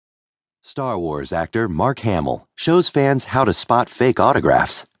Star Wars actor Mark Hamill shows fans how to spot fake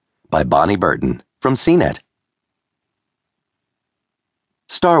autographs by Burton from CNET.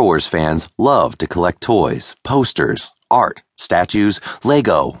 Star Wars fans love to collect toys, posters, art, statues,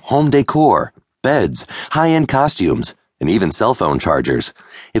 Lego, home decor, beds, high-end costumes, and even cell phone chargers,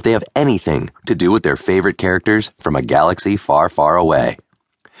 if they have anything to do with their favorite characters from a galaxy far, far away.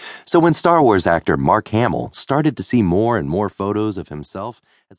 So when Star Wars actor Mark Hamill started to see more and more photos of himself